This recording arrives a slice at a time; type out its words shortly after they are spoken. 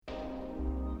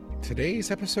Today's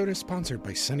episode is sponsored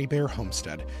by Sunny Bear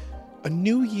Homestead. A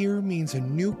new year means a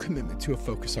new commitment to a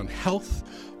focus on health,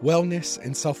 wellness,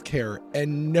 and self-care,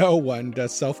 and no one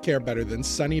does self-care better than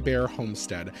Sunny Bear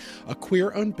Homestead, a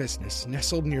queer-owned business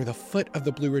nestled near the foot of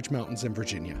the Blue Ridge Mountains in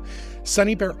Virginia.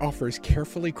 Sunny Bear offers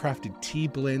carefully crafted tea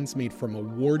blends made from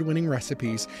award-winning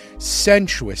recipes,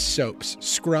 sensuous soaps,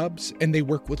 scrubs, and they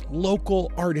work with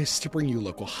local artists to bring you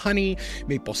local honey,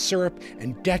 maple syrup,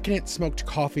 and decadent smoked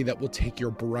coffee that will take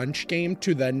your brunch game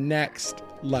to the next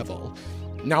level.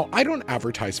 Now, I don't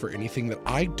advertise for anything that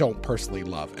I don't personally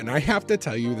love, and I have to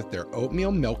tell you that their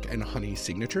oatmeal milk and honey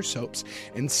signature soaps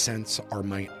and scents are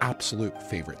my absolute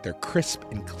favorite. They're crisp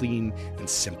and clean and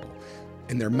simple.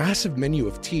 And their massive menu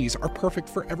of teas are perfect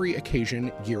for every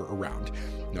occasion year-round.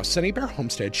 Now, Sunny Bear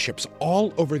Homestead ships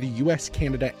all over the US,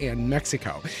 Canada, and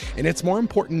Mexico, and it's more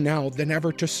important now than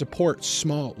ever to support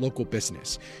small local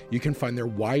business. You can find their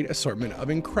wide assortment of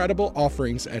incredible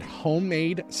offerings at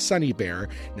Homemade Sunny Bear.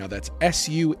 Now that's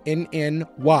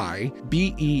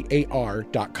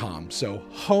SUNNYBEAR.com. So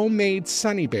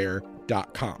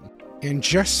HomemadeSunnyBear.com. And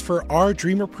just for our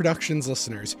Dreamer Productions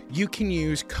listeners, you can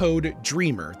use code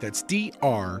DREAMER, that's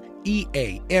DREAMER,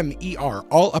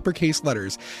 all uppercase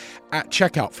letters, at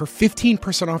checkout for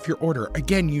 15% off your order.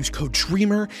 Again, use code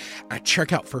DREAMER at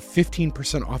checkout for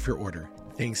 15% off your order.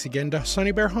 Thanks again to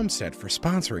Sunny Bear Homestead for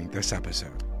sponsoring this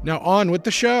episode. Now on with the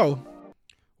show.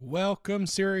 Welcome,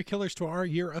 serial killers, to our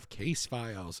year of case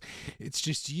files. It's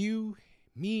just you,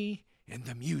 me, and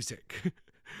the music.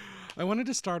 I wanted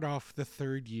to start off the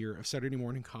third year of Saturday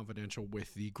Morning Confidential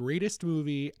with the greatest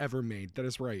movie ever made. That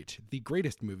is right, the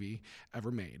greatest movie ever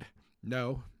made.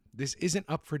 No, this isn't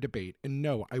up for debate, and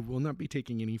no, I will not be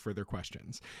taking any further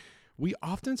questions. We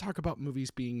often talk about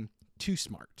movies being too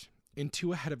smart and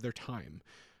too ahead of their time,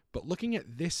 but looking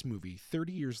at this movie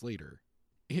 30 years later,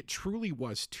 it truly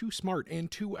was too smart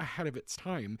and too ahead of its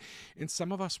time, and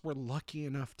some of us were lucky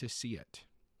enough to see it.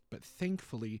 But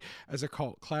thankfully, as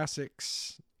occult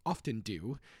classics often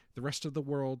do, the rest of the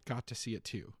world got to see it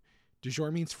too. Du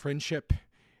jour means friendship,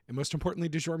 and most importantly,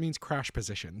 du jour means crash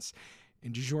positions.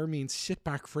 And du jour means sit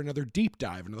back for another deep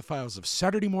dive into the files of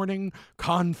Saturday Morning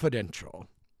Confidential.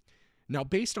 Now,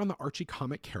 based on the Archie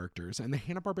comic characters and the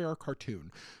Hanna-Barbera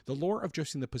cartoon, the lore of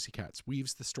Josie and the Pussycats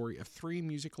weaves the story of three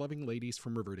music-loving ladies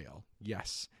from Riverdale.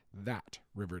 Yes, that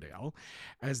Riverdale.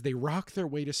 As they rock their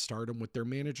way to stardom with their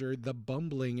manager, the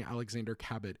bumbling Alexander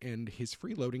Cabot, and his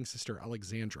freeloading sister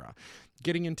Alexandra,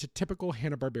 getting into typical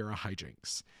Hanna-Barbera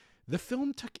hijinks. The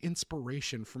film took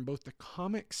inspiration from both the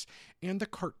comics and the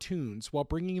cartoons while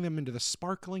bringing them into the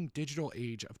sparkling digital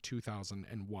age of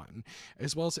 2001,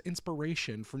 as well as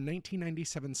inspiration from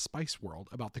 1997's Spice World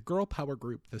about the girl power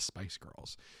group the Spice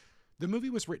Girls. The movie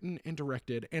was written and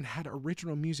directed and had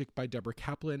original music by Deborah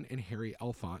Kaplan and Harry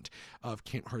Elfont of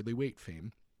Can't Hardly Wait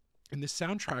fame. And the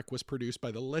soundtrack was produced by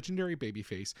the legendary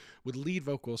Babyface with lead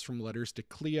vocals from Letters to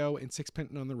Cleo and Sixpence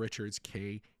None the Richard's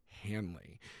Kay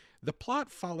Hanley. The plot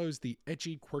follows the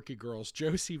edgy, quirky girls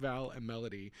Josie, Val, and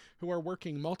Melody, who are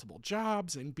working multiple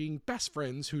jobs and being best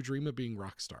friends who dream of being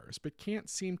rock stars, but can't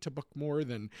seem to book more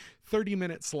than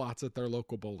 30-minute slots at their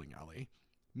local bowling alley.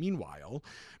 Meanwhile,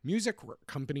 music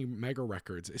company Mega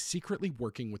Records is secretly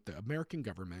working with the American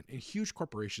government and huge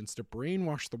corporations to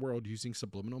brainwash the world using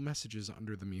subliminal messages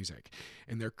under the music.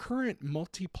 And their current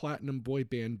multi-platinum boy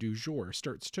band Du Jour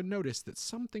starts to notice that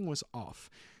something was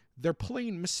off. Their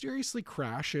plane mysteriously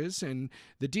crashes, and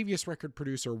the devious record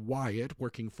producer Wyatt,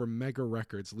 working for Mega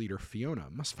Records leader Fiona,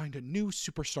 must find a new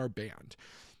superstar band.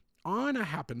 On a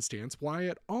happenstance,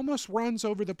 Wyatt almost runs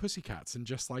over the Pussycats, and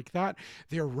just like that,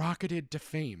 they are rocketed to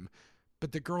fame.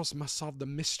 But the girls must solve the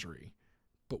mystery.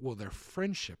 But will their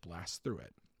friendship last through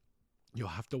it? You'll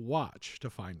have to watch to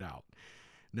find out.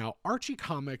 Now, Archie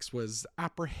Comics was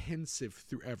apprehensive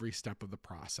through every step of the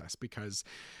process because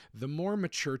the more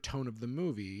mature tone of the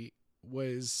movie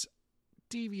was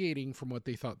deviating from what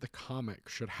they thought the comic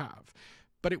should have.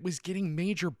 But it was getting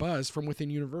major buzz from within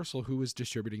Universal, who was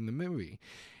distributing the movie.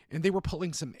 And they were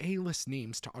pulling some A-list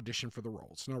names to audition for the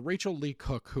roles. Now, Rachel Lee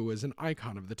Cook, who was an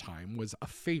icon of the time, was a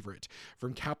favorite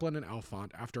from Kaplan and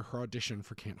Elfont after her audition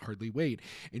for Can't Hardly Wait,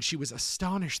 and she was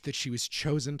astonished that she was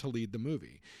chosen to lead the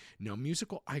movie. Now,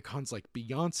 musical icons like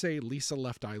Beyonce, Lisa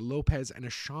Left Eye Lopez, and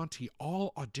Ashanti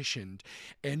all auditioned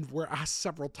and were asked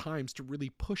several times to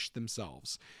really push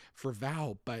themselves for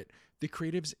Val, but the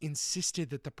creatives insisted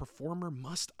that the performer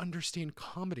must understand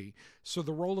comedy, so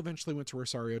the role eventually went to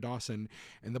Rosario Dawson,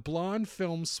 and the blonde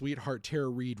film sweetheart Tara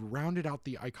Reid rounded out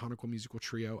the iconic musical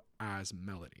trio as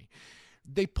Melody.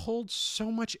 They pulled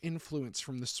so much influence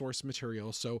from the source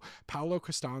material, so Paolo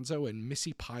Costanzo and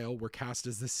Missy Pyle were cast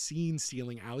as the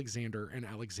scene-stealing Alexander and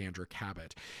Alexandra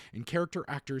Cabot, and character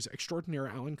actors extraordinaire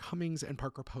Alan Cummings and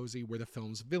Parker Posey were the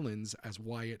film's villains as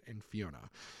Wyatt and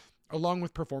Fiona, along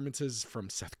with performances from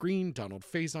Seth Green, Donald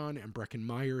Faison, and Breckin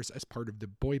Myers as part of the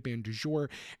boy band du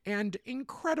jour, and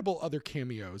incredible other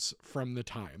cameos from the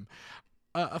time.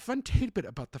 A fun tidbit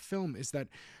about the film is that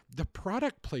the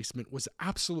product placement was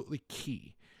absolutely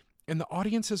key. And the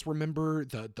audiences remember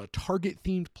the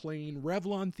Target-themed plane,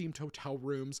 Revlon-themed hotel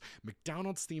rooms,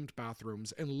 McDonald's-themed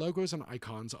bathrooms, and logos and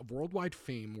icons of worldwide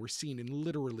fame were seen in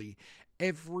literally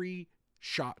every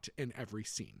shot and every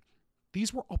scene.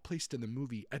 These were all placed in the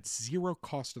movie at zero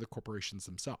cost to the corporations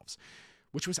themselves,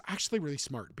 which was actually really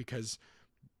smart because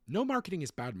no marketing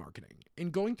is bad marketing.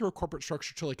 And going through a corporate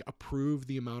structure to approve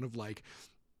the amount of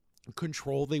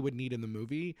control they would need in the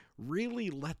movie really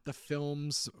let the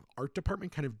film's art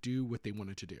department kind of do what they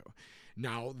wanted to do.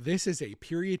 Now, this is a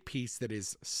period piece that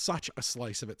is such a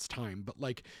slice of its time, but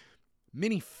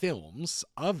many films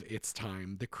of its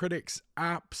time, the critics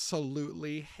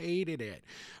absolutely hated it.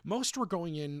 Most were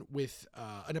going in with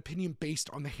an opinion based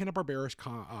on the Hanna-Barbera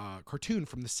cartoon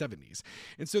from the 70s.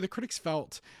 And so the critics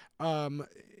felt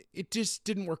it just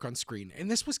didn't work on screen.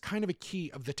 And this was kind of a key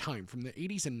of the time from the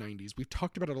 80s and 90s. We've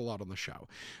talked about it a lot on the show.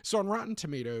 So on Rotten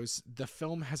Tomatoes, the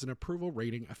film has an approval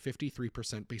rating of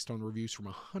 53% based on reviews from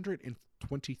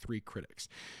 123 critics.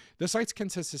 The site's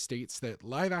consensus states that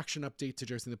live-action update to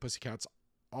Josie and the Pussycats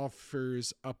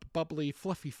offers up bubbly,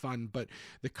 fluffy fun, but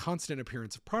the constant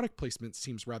appearance of product placement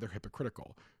seems rather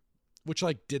hypocritical. Which,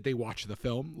 did they watch the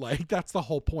film? That's the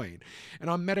whole point. And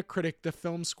on Metacritic, the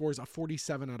film scores a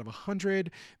 47 out of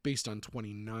 100 based on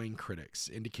 29 critics,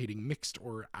 indicating mixed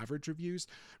or average reviews.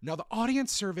 Now, the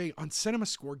audience survey on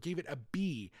CinemaScore gave it a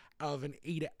B of an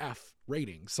A to F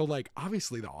rating. So,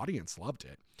 obviously the audience loved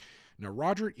it. Now,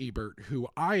 Roger Ebert, who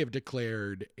I have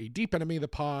declared a deep enemy of the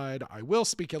pod, I will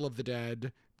speak ill of the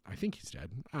dead. I think he's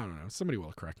dead. I don't know. Somebody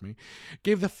will correct me.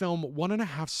 Gave the film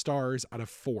 1.5 stars out of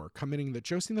 4, commenting that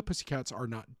Josie and the Pussycats are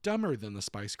not dumber than the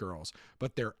Spice Girls,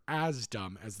 but they're as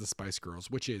dumb as the Spice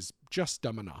Girls, which is just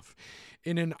dumb enough.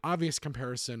 In an obvious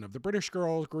comparison of the British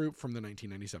girl group from the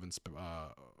 1997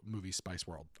 movie Spice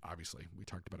World, obviously. We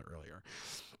talked about it earlier.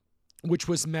 Which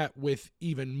was met with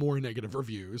even more negative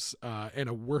reviews and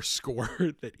a worse score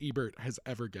that Ebert has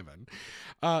ever given.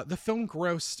 The film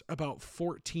grossed about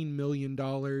 $14 million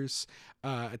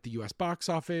at the U.S. box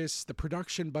office. The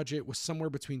production budget was somewhere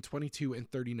between $22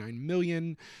 and $39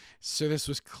 million, so this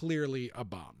was clearly a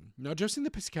bomb. Now, Josie and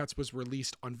the Pussycats was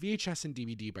released on VHS and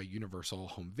DVD by Universal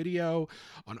Home Video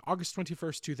on August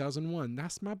 21st, 2001.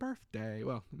 That's my birthday.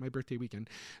 Well, my birthday weekend.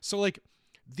 So,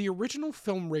 the original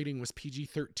film rating was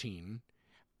PG-13,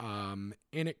 and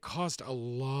it caused a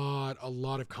lot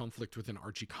of conflict within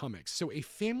Archie Comics. So a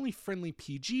family-friendly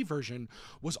PG version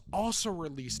was also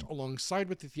released alongside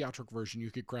with the theatrical version.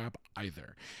 You could grab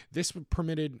either. This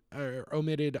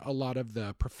omitted a lot of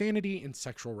the profanity and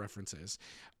sexual references.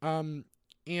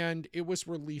 And it was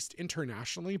released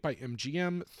internationally by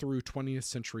MGM through 20th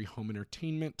Century Home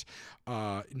Entertainment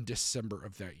in December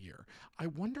of that year. I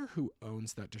wonder who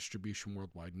owns that distribution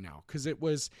worldwide now, because it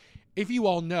was, if you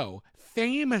all know,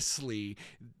 famously,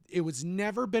 it was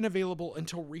never been available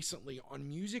until recently on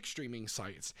music streaming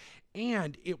sites,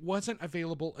 and it wasn't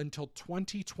available until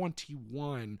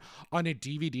 2021 on a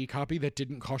DVD copy that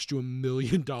didn't cost you $1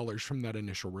 million from that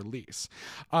initial release.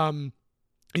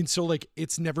 And so,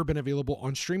 it's never been available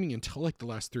on streaming until, the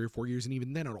last 3 or 4 years. And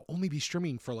even then, it'll only be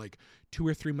streaming for, 2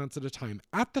 or 3 months at a time.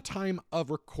 At the time of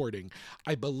recording,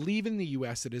 I believe in the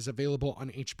U.S. it is available on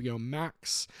HBO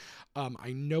Max.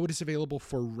 I know it is available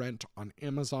for rent on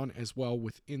Amazon as well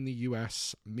within the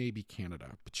U.S., maybe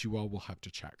Canada, but you all will have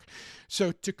to check.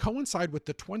 So, to coincide with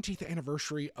the 20th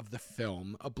anniversary of the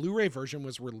film, a Blu-ray version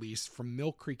was released from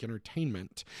Mill Creek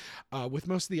Entertainment, with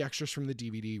most of the extras from the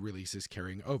DVD releases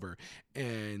carrying over.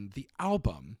 And the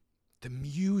album, the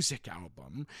music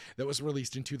album that was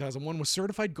released in 2001 was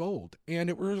certified gold, and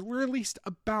it was released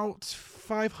about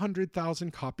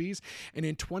 500,000 copies. And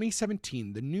in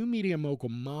 2017, the new media mogul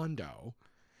Mondo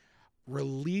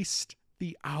released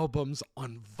the albums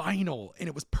on vinyl, and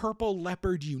it was Purple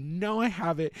Leopard, you know I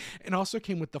have it, and also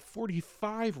came with the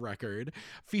 45 record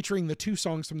featuring the 2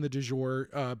 songs from the Du Jour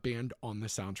band on the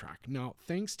soundtrack. Now,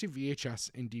 thanks to VHS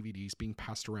and DVDs being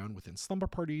passed around within slumber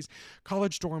parties,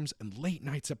 college dorms, and late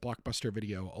nights at Blockbuster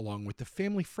Video, along with the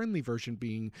family-friendly version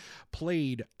being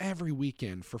played every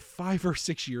weekend for 5 or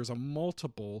 6 years on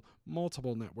multiple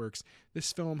networks,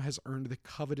 this film has earned the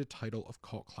coveted title of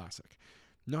cult classic.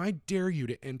 Now, I dare you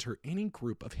to enter any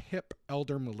group of hip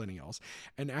elder millennials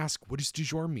and ask, what does du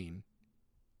jour mean?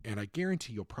 And I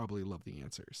guarantee you'll probably love the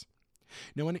answers.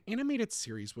 Now, an animated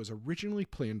series was originally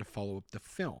planned to follow up the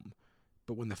film,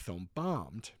 but when the film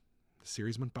bombed, the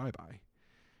series went bye-bye.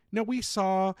 Now, we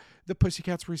saw the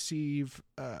Pussycats receive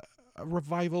a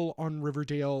revival on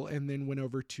Riverdale and then went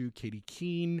over to Katie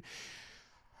Keene.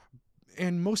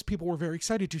 And most people were very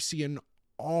excited to see an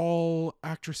all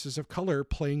actresses of color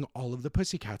playing all of the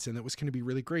Pussycats, and that was going to be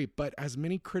really great. But as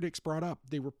many critics brought up,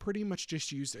 they were pretty much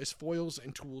just used as foils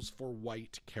and tools for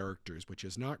white characters, which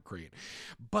is not great.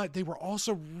 But they were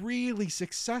also really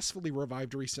successfully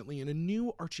revived recently in a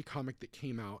new Archie comic that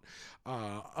came out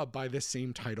by the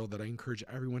same title that I encourage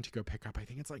everyone to go pick up. I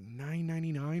think it's like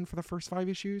 $9.99 for the first 5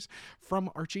 issues from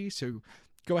Archie, so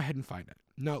go ahead and find it.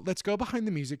 Now, let's go behind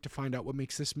the music to find out what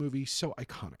makes this movie so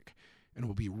iconic. And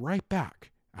we'll be right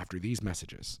back after these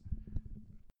messages.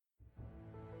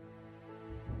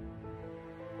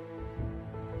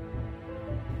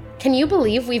 Can you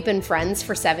believe we've been friends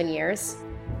for 7 years?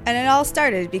 And it all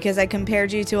started because I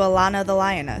compared you to Alana the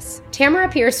Lioness. Tamara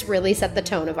Pierce really set the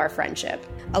tone of our friendship.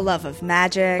 A love of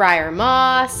magic, Briar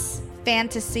Moss,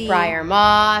 fantasy, Briar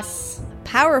Moss,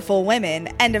 powerful women,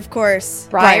 and of course,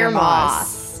 Briar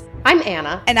Moss. I'm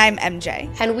Anna. And I'm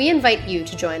MJ. And we invite you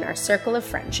to join our Circle of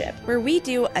Friendship, where we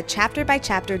do a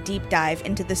chapter-by-chapter deep dive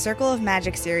into the Circle of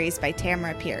Magic series by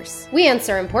Tamara Pierce. We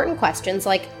answer important questions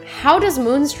like, how does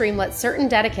Moonstream let certain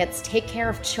dedicates take care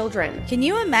of children? Can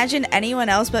you imagine anyone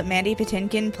else but Mandy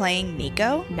Patinkin playing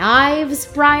Nico? Knives,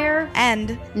 Briar?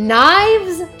 And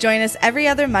knives? Join us every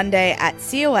other Monday at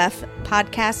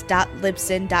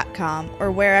cofpodcast.libsyn.com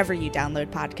or wherever you download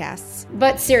podcasts.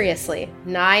 But seriously,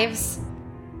 knives?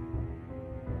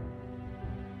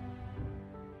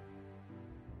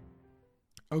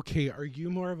 Okay, are you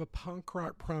more of a punk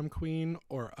rock prom queen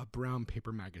or a brown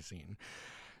paper magazine?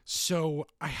 So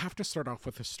I have to start off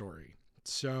with a story.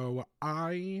 So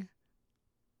I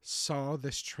saw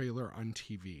this trailer on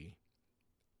TV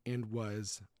and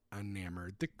was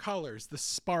enamored. The colors, the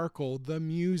sparkle, the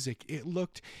music, it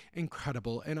looked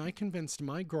incredible. And I convinced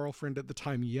my girlfriend at the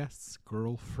time, yes,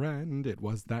 girlfriend, it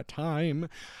was that time,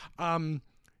 that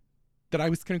I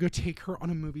was going to go take her on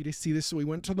a movie to see this. So we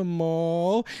went to the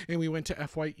mall and we went to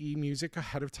FYE Music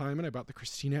ahead of time, and I bought the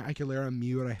Christina Aguilera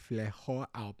Mi Reflejo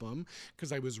album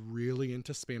because I was really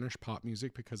into Spanish pop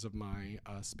music because of my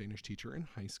Spanish teacher in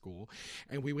high school.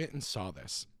 And we went and saw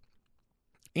this.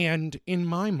 And in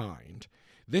my mind,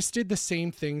 this did the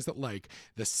same things that like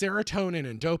the serotonin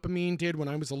and dopamine did when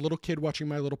I was a little kid watching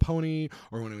My Little Pony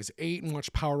or when I was 8 and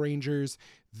watched Power Rangers.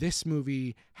 This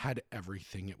movie had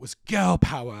everything. It was girl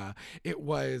power. It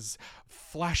was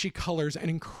flashy colors and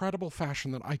incredible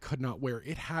fashion that I could not wear.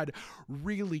 It had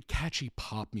really catchy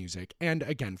pop music. And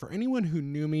again, for anyone who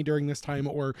knew me during this time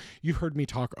or you've heard me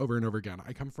talk over and over again,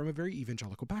 I come from a very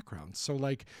evangelical background. So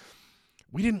like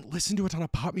we didn't listen to a ton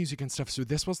of pop music and stuff. So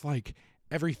this was like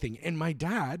everything. And my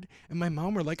dad and my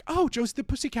mom were like, oh, Josie the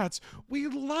Pussycats. We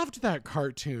loved that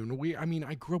cartoon.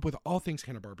 I grew up with all things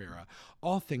Hanna-Barbera,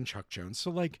 all things Chuck Jones. So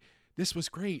like, this was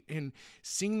great. And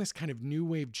seeing this kind of new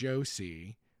wave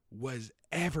Josie was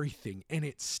everything, and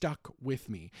it stuck with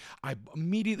me. I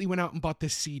immediately went out and bought the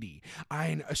CD.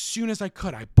 And as soon as I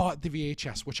could, I bought the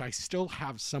VHS, which I still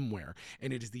have somewhere.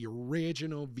 And it is the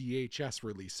original VHS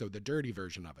release, so the dirty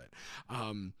version of it.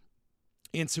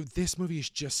 And so this movie has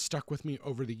just stuck with me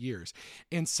over the years.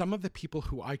 And some of the people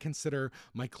who I consider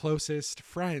my closest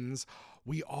friends,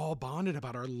 we all bonded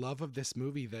about our love of this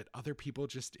movie that other people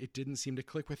just, it didn't seem to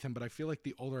click with them. But I feel like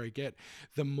the older I get,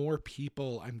 the more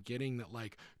people I'm getting that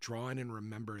like draw in and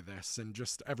remember this. And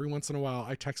just every once in a while,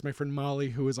 I text my friend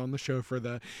Molly, who was on the show for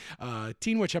the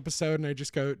Teen Witch episode, and I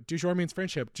just go, du jour means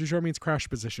friendship. Du jour means crash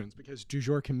positions, because du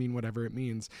jour can mean whatever it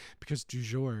means, because du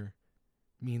jour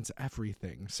means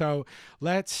everything. So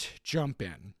let's jump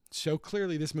in. So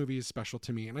clearly this movie is special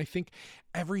to me, and I think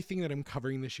everything that I'm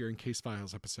covering this year in Case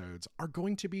Files episodes are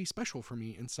going to be special for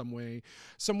me in some way,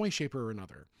 shape, or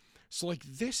another. So like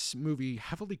this movie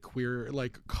heavily queer,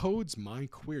 like codes my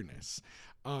queerness.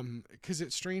 Because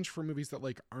it's strange for movies that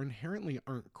like are inherently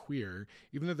aren't queer,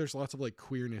 even though there's lots of like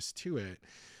queerness to it.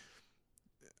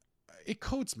 It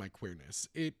codes my queerness.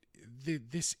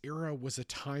 This era was a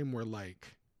time where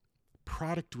like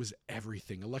product was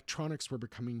everything. Electronics were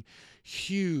becoming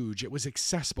huge. It was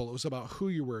accessible. It was about who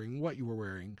you're wearing, what you were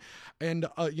wearing. And,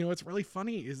 what's really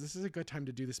funny is this is a good time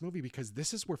to do this movie because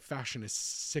this is where fashion is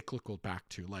cyclical back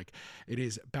to. Like, it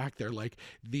is back there. Like,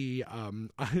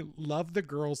 I love the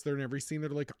girls that are in every scene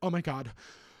that are like, oh my God,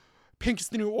 pink is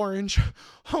the new orange.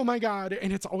 Oh my God.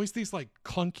 And it's always these like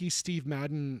clunky Steve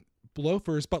Madden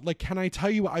loafers, but like, can I tell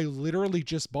you, I literally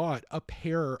just bought a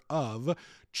pair of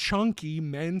chunky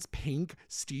men's pink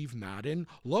Steve Madden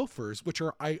loafers, which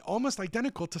are almost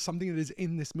identical to something that is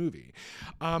in this movie.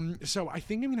 So I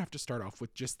think I'm gonna have to start off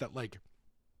with just that, like,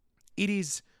 it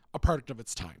is a product of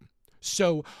its time.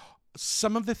 So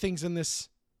some of the things in this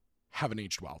haven't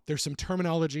aged well. There's some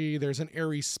terminology. There's an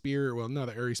Aries Spear. Well, no,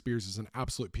 the Aries Spears is an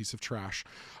absolute piece of trash,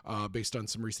 based on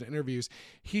some recent interviews.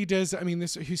 He does, I mean,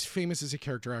 he's famous as a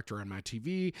character actor on Mad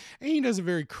TV, and he does a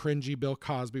very cringy Bill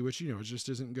Cosby, which, you know, just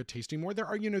isn't good taste anymore. There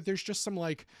are, you know, there's just some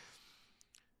like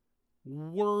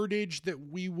wordage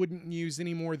that we wouldn't use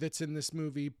anymore that's in this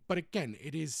movie. But again,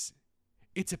 it's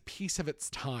a piece of its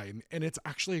time, and it's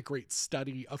actually a great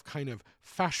study of kind of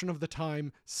fashion of the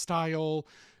time, style,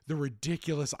 the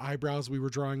ridiculous eyebrows we were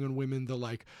drawing on women, the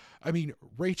like, I mean,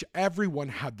 everyone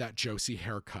had that Josie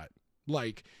haircut.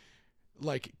 Like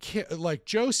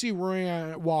Josie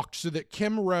walked so that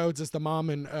Kim Rhodes as the mom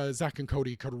and Zach and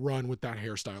Cody could run with that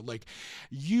hairstyle. Like,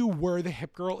 you were the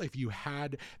hip girl if you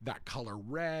had that color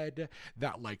red,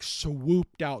 that like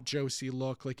swooped out Josie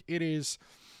look. Like,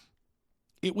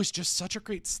 it was just such a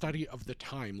great study of the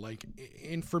time. Like,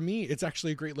 and for me, it's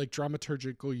actually a great like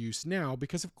dramaturgical use now,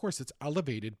 because of course it's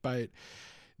elevated, but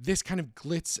this kind of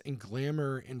glitz and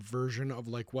glamour and version of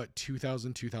like what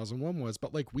 2001 was,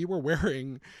 but like we were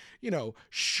wearing, you know,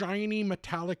 shiny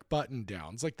metallic button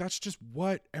downs. Like, that's just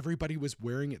what everybody was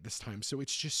wearing at this time. So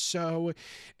it's just so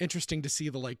interesting to see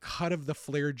the like cut of the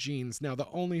flared jeans. Now, the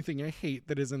only thing I hate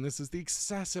that is in this is the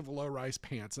excessive low-rise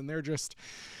pants, and they're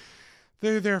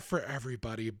there for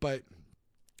everybody. But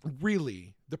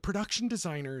really, the production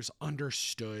designers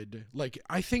understood, like,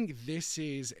 I think this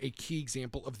is a key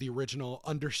example of the original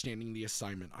understanding the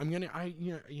assignment.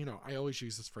 I always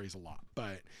use this phrase a lot,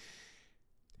 but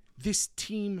this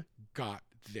team got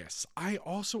this. I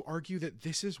also argue that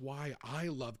this is why I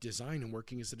love design and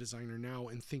working as a designer now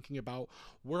and thinking about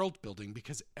world building,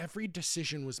 because every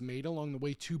decision was made along the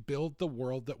way to build the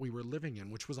world that we were living in,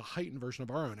 which was a heightened version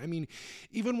of our own. I mean,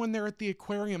 even when they're at the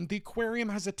aquarium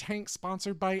has a tank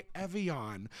sponsored by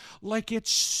Evian. Like,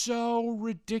 it's so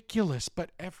ridiculous,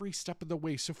 but every step of the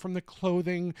way. So from the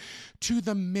clothing to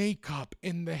the makeup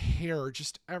and the hair,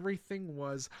 just everything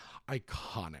was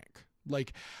iconic.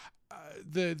 Like,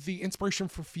 the inspiration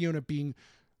for Fiona being,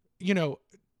 you know,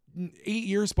 8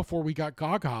 years before we got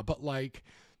Gaga, but like,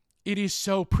 it is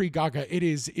so pre-Gaga. It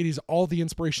is all the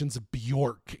inspirations of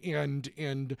Bjork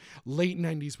and late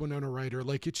 90s Winona Ryder.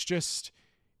 Like,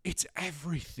 it's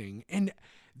everything. And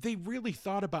they really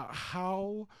thought about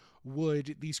how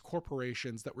would these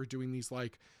corporations that were doing these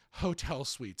like hotel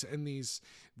suites and these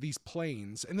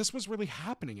planes, and this was really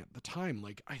happening at the time.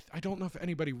 Like, I don't know if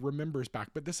anybody remembers back,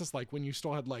 but this is like when you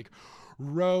still had like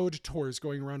road tours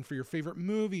going around for your favorite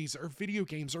movies or video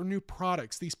games or new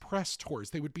products. These press tours,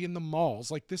 they would be in the malls.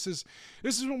 Like, this is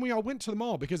when we all went to the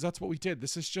mall, because that's what we did.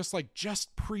 This is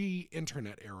just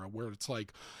pre-internet era where it's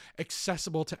like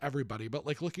accessible to everybody, but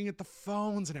like looking at the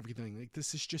phones and everything, like,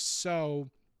 this is just so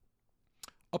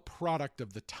a product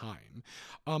of the time.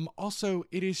 Also,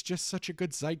 it is just such a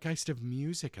good zeitgeist of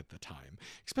music at the time,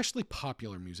 especially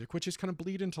popular music, which is kind of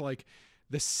bleed into like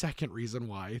the second reason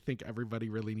why I think everybody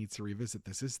really needs to revisit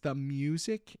this, is the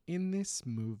music in this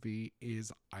movie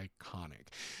is iconic.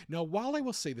 Now, while I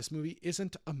will say this movie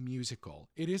isn't a musical,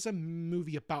 it is a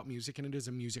movie about music, and it is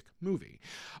a music movie.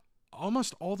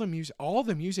 Almost all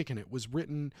the music in it was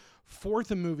written for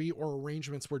the movie, or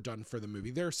arrangements were done for the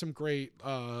movie. There's some great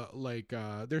like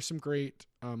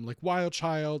Wild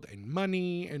Child and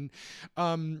Money, and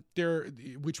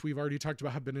which we've already talked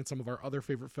about, have been in some of our other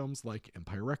favorite films like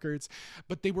Empire Records,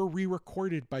 but they were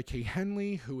re-recorded by Kay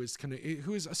Henley, who is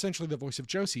essentially the voice of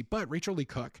Josie, but Rachel Lee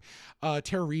Cook,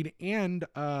 Tara Reid, and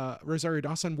Rosario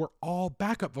Dawson were all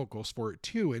backup vocals for it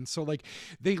too. And so like,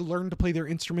 they learned to play their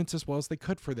instruments as well as they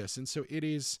could for this. And so it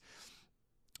is,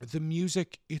 the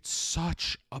music, it's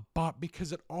such a bop,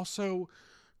 because it also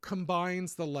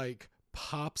combines the like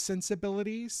pop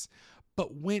sensibilities,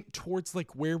 but went towards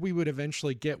like where we would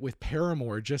eventually get with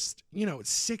Paramore just,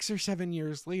 6 or 7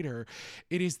 years later.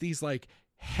 It is these like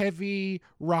heavy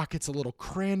rock. It's a little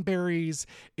Cranberries.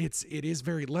 It is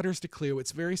very Letters to Cleo.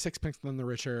 It's very Sixpence None the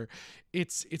Richer.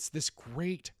 It's this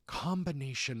great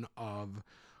combination of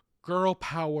girl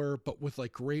power, but with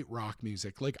like great rock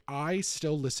music. Like, I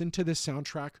still listen to this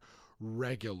soundtrack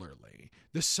regularly.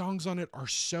 The songs on it are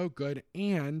so good,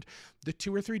 and the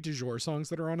 2 or 3 du jour songs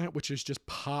that are on it, which is just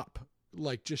pop,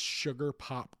 like just sugar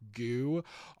pop goo,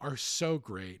 are so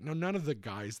great. Now, none of the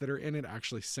guys that are in it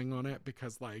actually sing on it,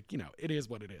 because like, it is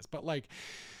what it is, but like,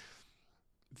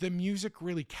 the music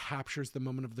really captures the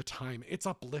moment of the time. It's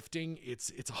uplifting.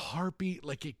 It's a heartbeat.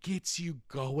 Like, it gets you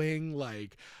going.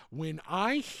 Like, when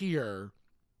I hear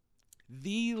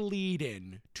the lead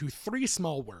in to Three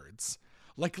Small Words,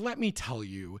 like, let me tell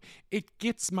you, it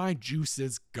gets my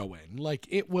juices going. Like,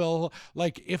 it will,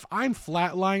 like, if I'm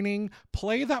flatlining,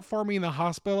 play that for me in the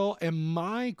hospital, and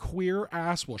my queer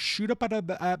ass will shoot up out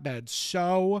of bed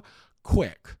so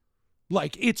quick.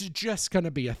 Like, it's just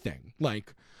gonna be a thing.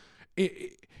 Like,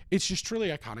 it's just truly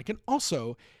iconic. And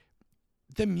also,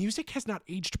 the music has not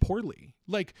aged poorly.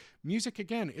 Like, music,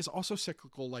 again, is also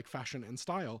cyclical, like fashion and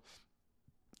style.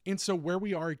 And so where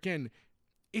we are, again,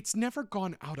 it's never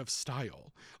gone out of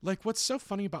style. Like, what's so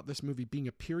funny about this movie being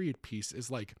a period piece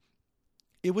is, like,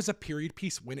 it was a period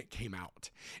piece when it came out.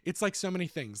 It's like so many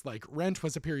things. Like, Rent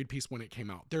was a period piece when it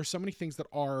came out. There are so many things that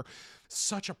are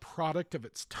such a product of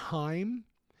its time.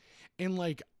 And,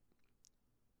 like,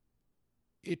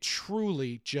 it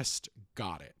truly just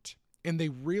got it. And they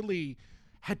really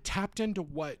had tapped into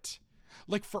what,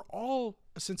 like, for all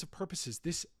sense of purposes,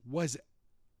 this was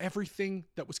everything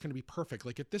that was going to be perfect.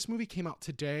 Like, if this movie came out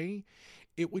today,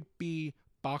 it would be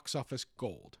box office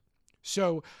gold.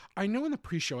 So I know in the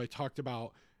pre-show I talked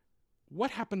about what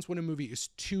happens when a movie is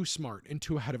too smart and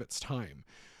too ahead of its time.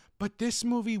 But this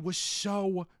movie was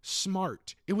so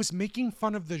smart. It was making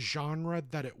fun of the genre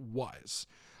that it was.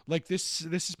 Like, this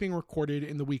is being recorded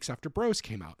in the weeks after Bros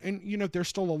came out. And, you know, there's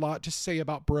still a lot to say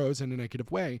about Bros in a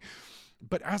negative way.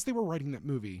 But as they were writing that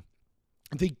movie,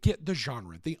 they get the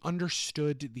genre. They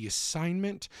understood the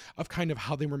assignment of kind of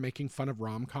how they were making fun of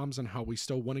rom-coms and how we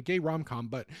still want a gay rom-com,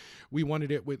 but we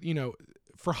wanted it with, you know,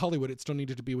 for Hollywood, it still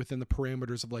needed to be within the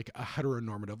parameters of, like, a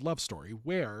heteronormative love story,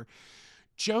 where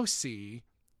Josie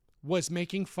was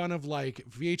making fun of, like,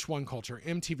 VH1 culture,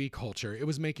 MTV culture. It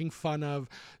was making fun of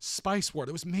Spice World.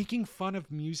 It was making fun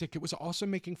of music. It was also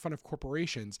making fun of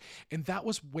corporations. And that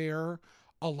was where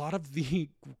a lot of the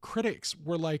critics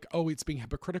were like, oh, it's being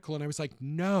hypocritical. And I was like,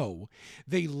 no,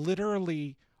 they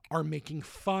literally are making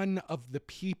fun of the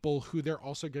people who they're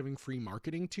also giving free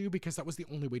marketing to, because that was the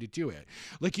only way to do it.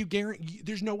 Like, you guarantee,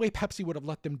 there's no way Pepsi would have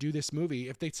let them do this movie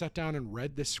if they'd sat down and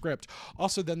read this script.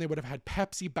 Also, then they would have had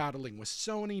Pepsi battling with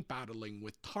Sony, battling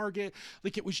with Target.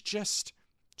 Like, it was just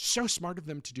so smart of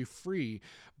them to do free.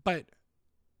 But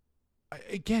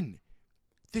again,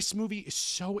 this movie is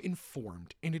so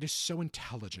informed and it is so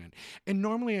intelligent. And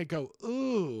normally I go,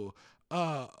 ooh,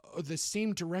 the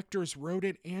same directors wrote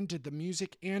it and did the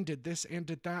music and did this and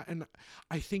did that. And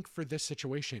I think for this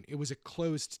situation, it was a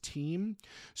closed team.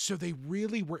 So they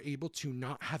really were able to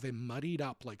not have a muddied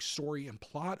up, like, story and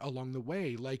plot along the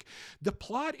way. Like, the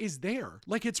plot is there.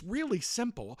 Like, it's really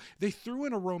simple. They threw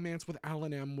in a romance with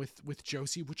Alan M with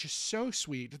Josie, which is so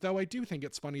sweet. Though I do think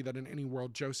it's funny that in any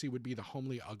world, Josie would be the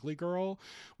homely, ugly girl,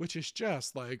 which is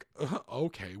just like,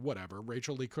 okay, whatever.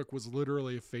 Rachel Lee Cook was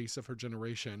literally a face of her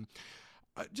generation.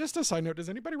 Just a side note, does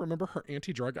anybody remember her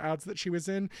anti-drug ads that she was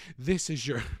in? This is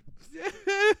your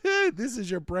this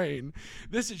is your brain.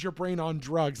 This is your brain on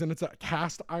drugs, and it's a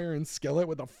cast iron skillet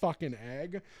with a fucking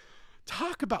egg.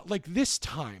 Talk about, like, this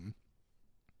time.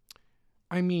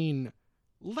 I mean,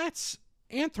 let's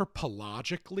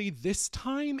anthropologically, this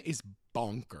time is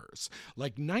bonkers.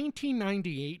 Like,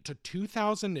 1998 to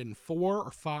 2004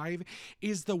 or 5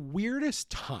 is the weirdest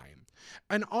time.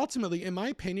 And ultimately, in my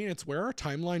opinion, it's where our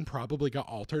timeline probably got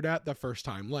altered at the first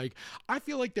time. Like, I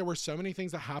feel like there were so many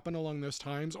things that happened along those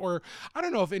times, or I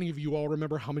don't know if any of you all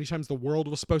remember how many times the world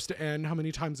was supposed to end, how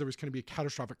many times there was going to be a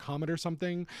catastrophic comet or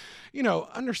something. You know,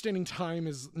 understanding time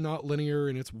is not linear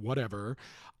and it's whatever.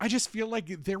 I just feel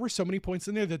like there were so many points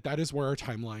in there that is where our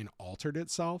timeline altered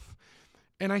itself.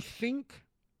 And I think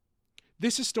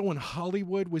this is still when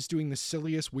Hollywood was doing the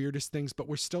silliest, weirdest things, but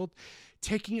we're still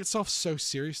taking itself so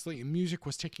seriously, and music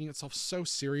was taking itself so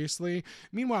seriously.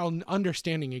 Meanwhile,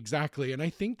 understanding exactly. And I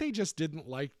think they just didn't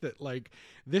like that, like,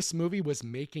 this movie was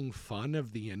making fun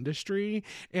of the industry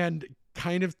and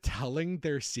kind of telling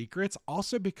their secrets.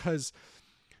 Also because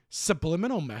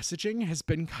subliminal messaging has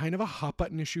been kind of a hot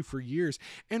button issue for years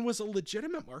and was a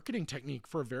legitimate marketing technique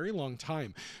for a very long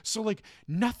time. So, like,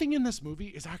 nothing in this movie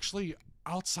is actually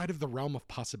outside of the realm of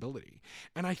possibility.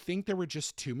 And I think there were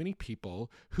just too many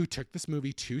people who took this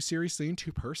movie too seriously and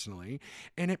too personally,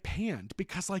 and it panned,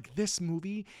 because, like, this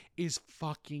movie is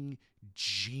fucking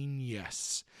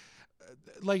genius.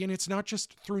 Like, and it's not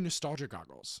just through nostalgia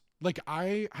goggles. Like,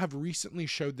 I have recently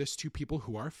showed this to people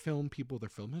who are film people, they're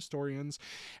film historians,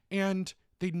 and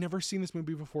they'd never seen this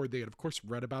movie before. They had, of course,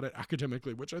 read about it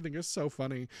academically, which I think is so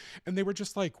funny. And they were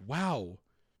just like, wow,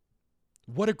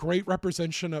 what a great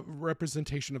representation of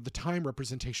the time,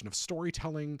 representation of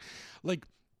storytelling. Like,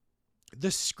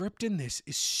 the script in this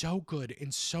is so good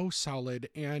and so solid,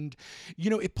 and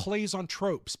it plays on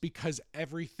tropes because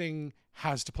everything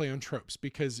has to play on tropes,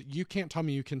 because you can't tell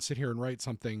me you can sit here and write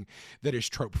something that is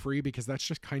trope free, because that's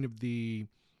just kind of the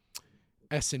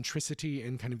eccentricity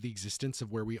and kind of the existence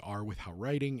of where we are with how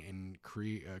writing and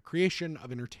creation of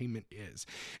entertainment is.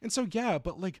 And so, yeah,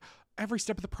 but like every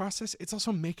step of the process, it's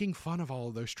also making fun of all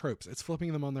of those tropes. It's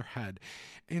flipping them on their head.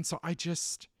 And so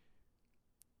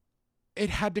it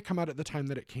had to come out at the time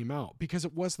that it came out, because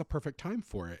it was the perfect time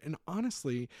for it. And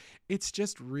honestly, it's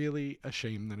just really a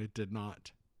shame that it did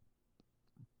not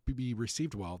be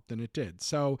received well than it did.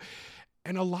 So,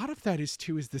 and a lot of that is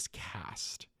this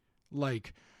cast.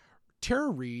 Like, Tara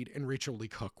Reid and Rachel Lee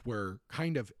Cook were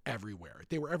kind of everywhere.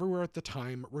 They were everywhere at the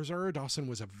time. Rosario Dawson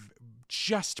was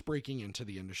just breaking into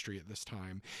the industry at this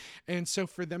time. And so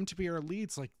for them to be our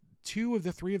leads, like, 2 of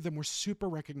the 3 of them were super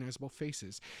recognizable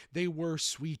faces. They were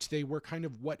sweet. They were kind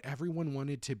of what everyone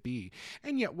wanted to be.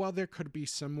 And yet, while there could be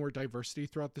some more diversity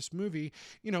throughout this movie,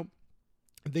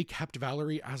 they kept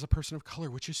Valerie as a person of color,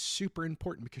 which is super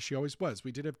important because she always was.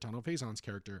 We did have Donald Faison's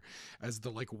character as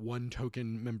the like one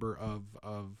token member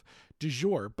of du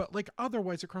jour, but like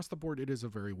otherwise across the board, it is a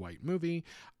very white movie.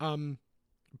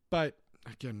 But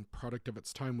again, product of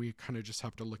its time, we kind of just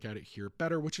have to look at it here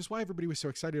better, which is why everybody was so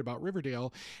excited about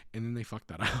Riverdale, and then they fucked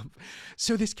that up.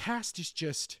 So this cast is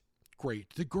just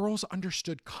great. The girls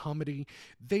understood comedy.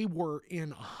 They were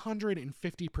in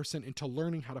 150% into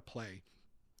learning how to play,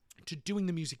 to doing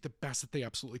the music the best that they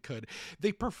absolutely could.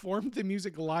 They performed the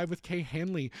music live with Kay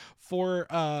Hanley for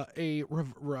a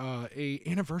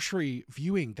anniversary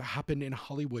viewing that happened in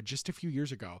Hollywood just a few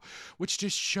years ago, which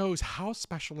just shows how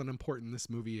special and important this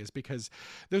movie is, because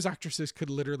those actresses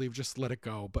could literally have just let it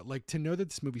go. But like, to know that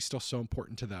this movie's still so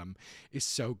important to them is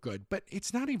so good. But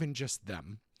it's not even just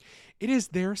them. It is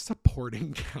their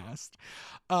supporting cast.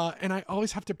 And I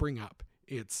always have to bring up,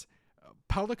 it's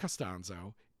Paula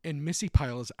Costanzo and Missy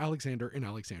Pyle as Alexander and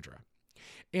Alexandra.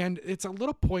 And it's a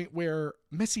little point where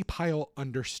Missy Pyle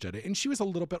understood it. And she was a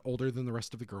little bit older than the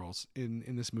rest of the girls in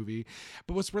this movie.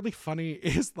 But what's really funny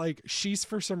is like, she's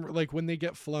for some, like when they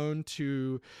get flown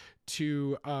to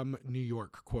New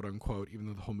York, quote unquote, even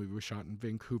though the whole movie was shot in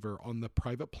Vancouver, on the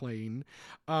private plane.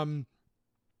 I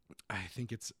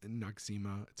think it's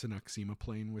Noxzema. It's a Noxzema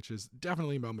plane, which is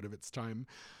definitely a moment of its time.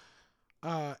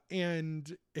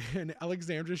 And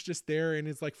Alexandra's just there and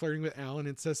is like flirting with Alan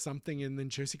and says something, and then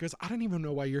Josie goes, "I don't even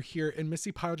know why you're here." And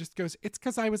Missy Pyle just goes, "It's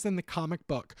because I was in the comic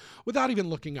book," without even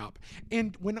looking up.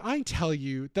 And when I tell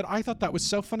you that I thought that was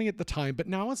so funny at the time, but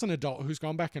now as an adult who's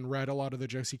gone back and read a lot of the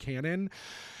Josie canon,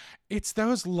 it's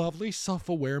those lovely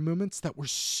self-aware moments that were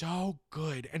so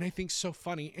good and I think so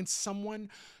funny. And someone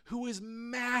who is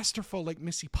masterful like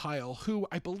Missy Pyle, who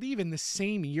I believe in the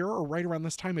same year or right around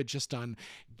this time had just done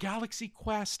Galaxy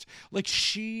Quest. Like,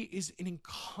 she is an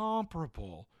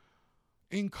incomparable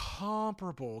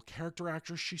character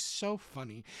actress. She's so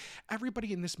funny.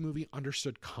 Everybody in this movie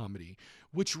understood comedy,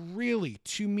 which really,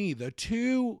 to me, the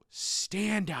 2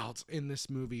 standouts in this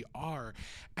movie are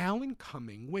Alan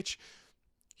Cumming, which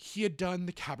he had done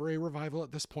the Cabaret revival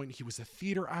at this point. He was a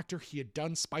theater actor. He had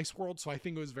done Spice World, so I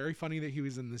think it was very funny that he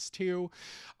was in this too.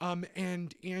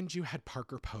 And you had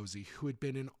Parker Posey, who had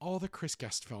been in all the Chris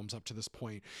Guest films up to this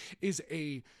point, is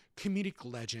a comedic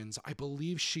legend. I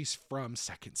believe she's from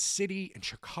Second City in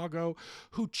Chicago,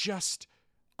 who just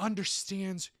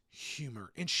understands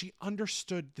humor, and she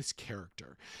understood this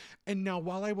character. And now,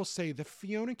 while I will say the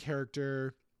Fiona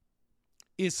character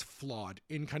is flawed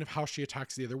in kind of how she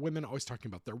attacks the other women, always talking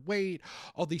about their weight,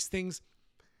 all these things.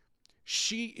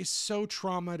 She is so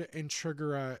traumatized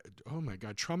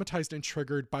and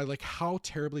triggered by like how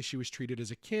terribly she was treated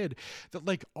as a kid, that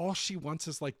like all she wants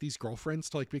is like these girlfriends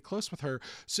to like be close with her.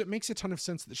 So it makes a ton of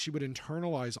sense that she would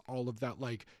internalize all of that.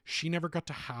 Like, she never got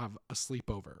to have a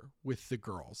sleepover with the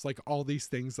girls, like all these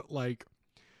things that like,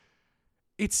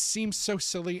 it seems so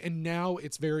silly, and now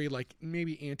it's very like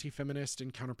maybe anti-feminist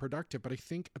and counterproductive. But I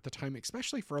think at the time,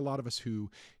 especially for a lot of us who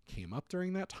came up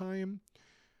during that time,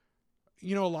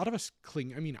 you know, a lot of us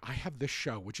cling. I mean, I have this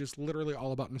show, which is literally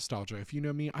all about nostalgia. If you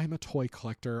know me, I'm a toy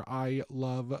collector. I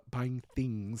love buying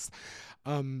things.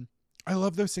 I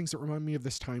love those things that remind me of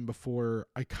this time before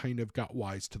I kind of got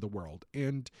wise to the world.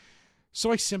 And so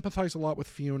I sympathize a lot with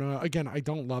Fiona. Again, I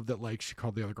don't love that like she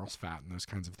called the other girls fat and those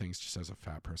kinds of things just as a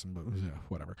fat person, but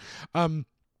whatever.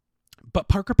 But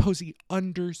Parker Posey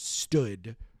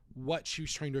understood what she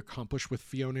was trying to accomplish with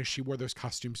Fiona. She wore those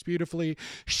costumes beautifully.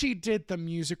 She did the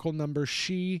musical number.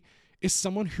 She is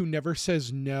someone who never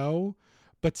says no,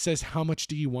 but says, "How much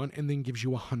do you want?" and then gives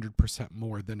you 100%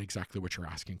 more than exactly what you're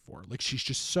asking for. Like, she's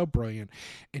just so brilliant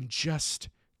and just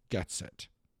gets it.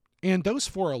 And those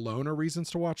 4 alone are reasons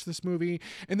to watch this movie.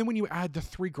 And then when you add the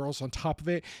 3 girls on top of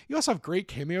it, you also have great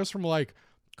cameos from like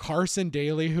Carson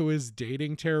Daly, who was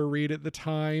dating Tara Reid at the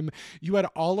time. You had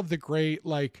all of the great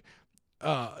like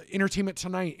Entertainment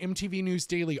Tonight, MTV News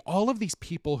Daily, all of these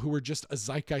people who were just a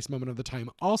zeitgeist moment of the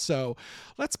time. Also,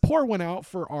 let's pour one out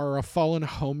for our fallen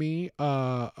homie,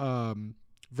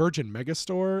 Virgin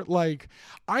Megastore. Like,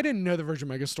 I didn't know the Virgin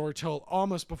Megastore till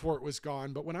almost before it was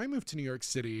gone, but when I moved to New York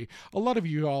City, a lot of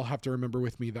you all have to remember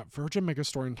with me that Virgin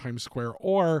Megastore in Times Square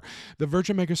or the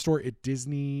Virgin Megastore at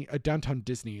Disney, downtown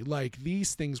Disney, like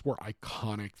these things were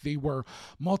iconic. They were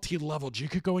multi-leveled. You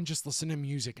could go and just listen to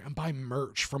music and buy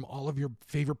merch from all of your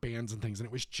favorite bands and things, and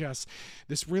it was just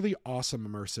this really awesome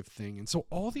immersive thing. And so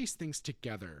all these things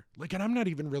together, like, and I'm not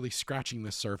even really scratching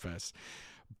the surface,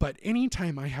 but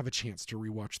anytime I have a chance to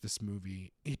rewatch this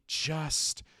movie, it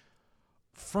just,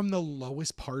 from the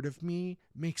lowest part of me,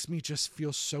 makes me just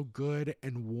feel so good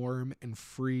and warm and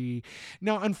free.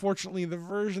 Now, unfortunately, the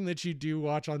version that you do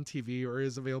watch on TV or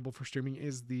is available for streaming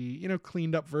is the, you know,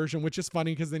 cleaned up version, which is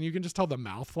funny because then you can just tell the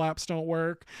mouth flaps don't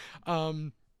work.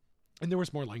 And there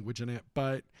was more language in it,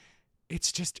 but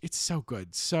it's so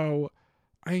good. So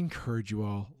I encourage you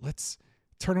all, let's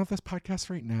turn off this podcast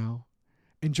right now.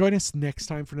 And join us next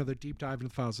time for another deep dive into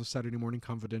the files of Saturday Morning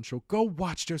Confidential. Go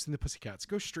watch Josie and the Pussycats.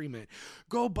 Go stream it.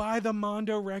 Go buy the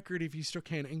Mondo record if you still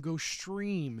can. And go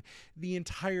stream the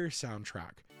entire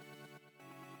soundtrack.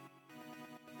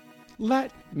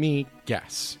 Let me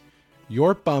guess.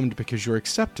 You're bummed because your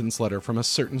acceptance letter from a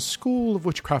certain school of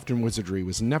witchcraft and wizardry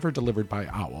was never delivered by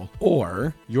Owl.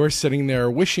 Or you're sitting there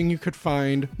wishing you could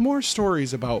find more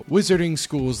stories about wizarding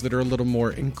schools that are a little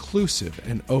more inclusive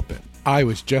and open. I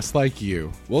was just like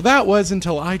you. Well, that was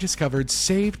until I discovered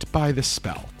Saved by the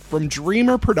Spell. From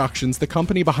Dreamer Productions, the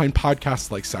company behind podcasts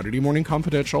like Saturday Morning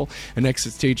Confidential and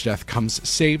Exit Stage Death, comes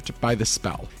Saved by the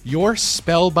Spell, your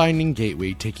spellbinding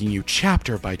gateway taking you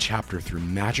chapter by chapter through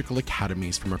magical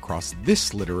academies from across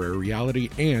this literary reality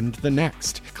and the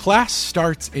next. Class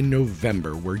starts in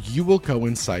November, where you will go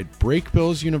inside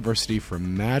Brakebills University for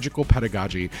magical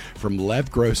pedagogy from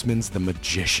Lev Grossman's The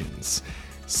Magicians.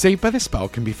 Saved by the Spell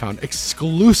can be found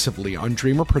exclusively on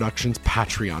Dreamer Productions'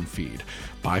 Patreon feed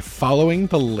by following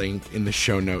the link in the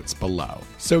show notes below.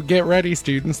 So get ready,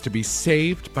 students, to be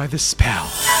saved by the spell.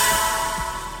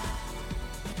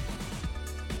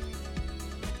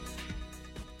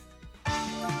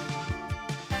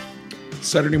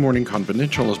 Saturday Morning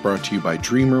Confidential is brought to you by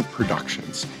Dreamer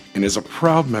Productions and is a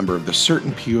proud member of the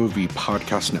Certain POV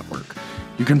podcast network.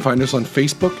 You can find us on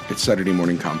Facebook at Saturday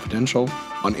Morning Confidential,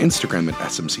 on Instagram at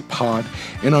SMC Pod,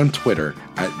 and on Twitter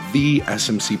at The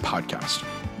SMC Podcast.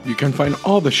 You can find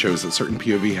all the shows that Certain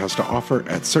POV has to offer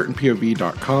at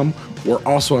certainpov.com. We're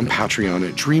also on Patreon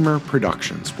at Dreamer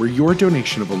Productions, where your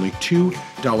donation of only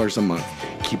 $2 a month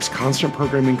keeps constant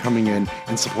programming coming in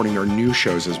and supporting our new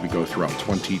shows as we go throughout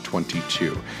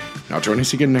 2022. Now join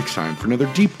us again next time for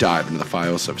another deep dive into the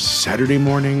files of Saturday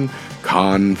Morning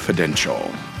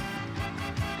Confidential.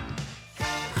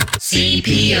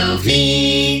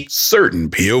 CPOV.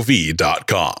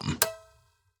 CertainPOV.com.